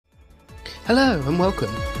Hello and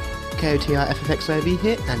welcome. KOTR FFXIV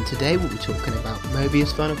here, and today we'll be talking about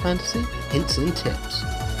Mobius Final Fantasy hints and tips.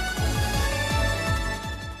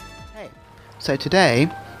 Hey, so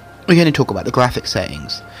today we're going to talk about the graphics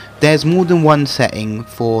settings. There's more than one setting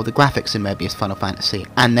for the graphics in Mobius Final Fantasy,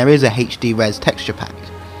 and there is a HD Res texture pack,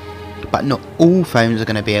 but not all phones are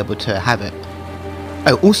going to be able to have it.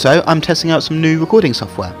 Oh, also I'm testing out some new recording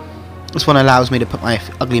software. This one allows me to put my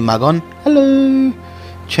ugly mug on. Hello!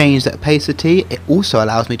 Change the opacity. It also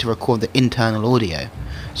allows me to record the internal audio,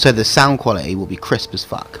 so the sound quality will be crisp as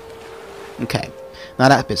fuck. Okay, now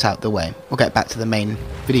that bit's out the way, we'll get back to the main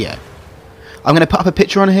video. I'm going to put up a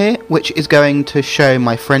picture on here which is going to show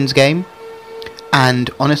my friend's game, and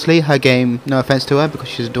honestly her game, no offense to her because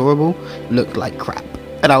she's adorable, looked like crap,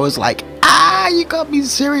 and I was like, you can't be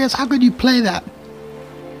serious, how could you play that?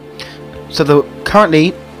 So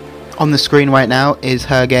currently on the screen right now is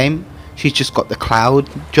her game. She's just got the Cloud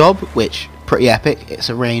job, which pretty epic. It's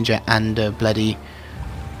a ranger and a bloody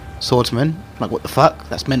swordsman. Like, what the fuck?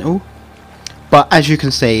 That's mental. But as you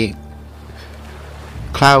can see,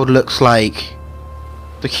 Cloud looks like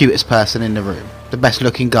the cutest person in the room. The best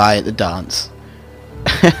looking guy at the dance.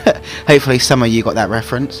 Hopefully some of you got that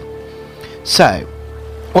reference. So,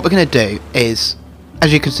 what we're going to do is,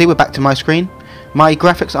 as you can see, we're back to my screen. My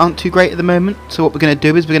graphics aren't too great at the moment, so what we're going to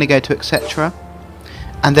do is we're going to go to etc.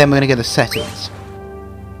 and then we're going to go to settings.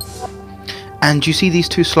 And you see these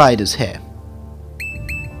two sliders here.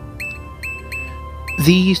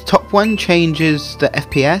 The top one changes the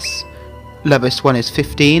FPS, lowest one is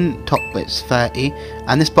 15, top is 30,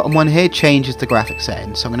 and this bottom one here changes the graphics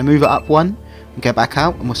settings. So I'm going to move it up one and go back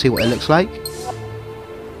out and we'll see what it looks like.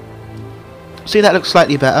 See, that looks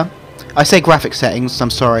slightly better. I say graphics settings,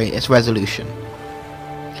 I'm sorry, it's resolution.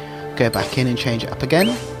 Go back in and change it up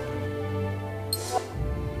again.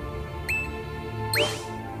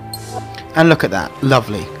 And look at that,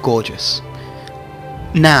 lovely, gorgeous.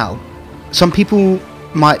 Now, some people's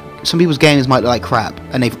games might look like crap,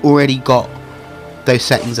 and they've already got those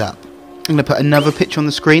settings up. I'm going to put another picture on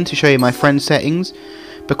the screen to show you my friend's settings,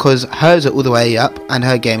 because hers are all the way up, and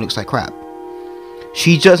her game looks like crap.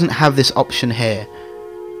 She doesn't have this option here.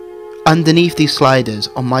 Underneath these sliders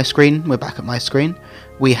on my screen, we're back at my screen,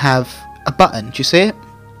 we have a button. Do you see it?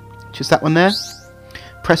 Just that one there.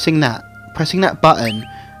 Pressing that button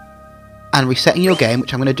and resetting your game,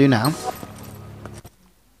 which I'm going to do now.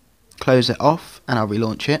 Close it off and I'll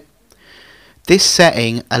relaunch it. This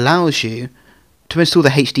setting allows you to install the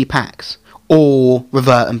HD packs or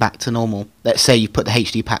revert them back to normal. Let's say you put the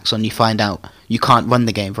HD packs on, you find out you can't run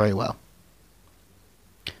the game very well.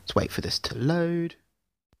 Let's wait for this to load.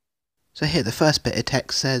 So here the first bit of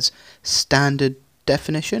text says standard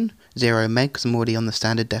definition, 0 meg because I'm already on the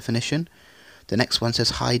standard definition. The next one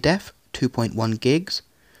says high def, 2.1 gigs,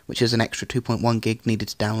 which is an extra 2.1 gig needed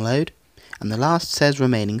to download. And the last says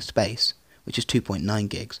remaining space, which is 2.9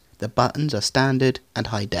 gigs. The buttons are standard and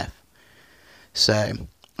high def. So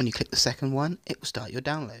when you click the second one, it will start your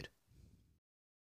download.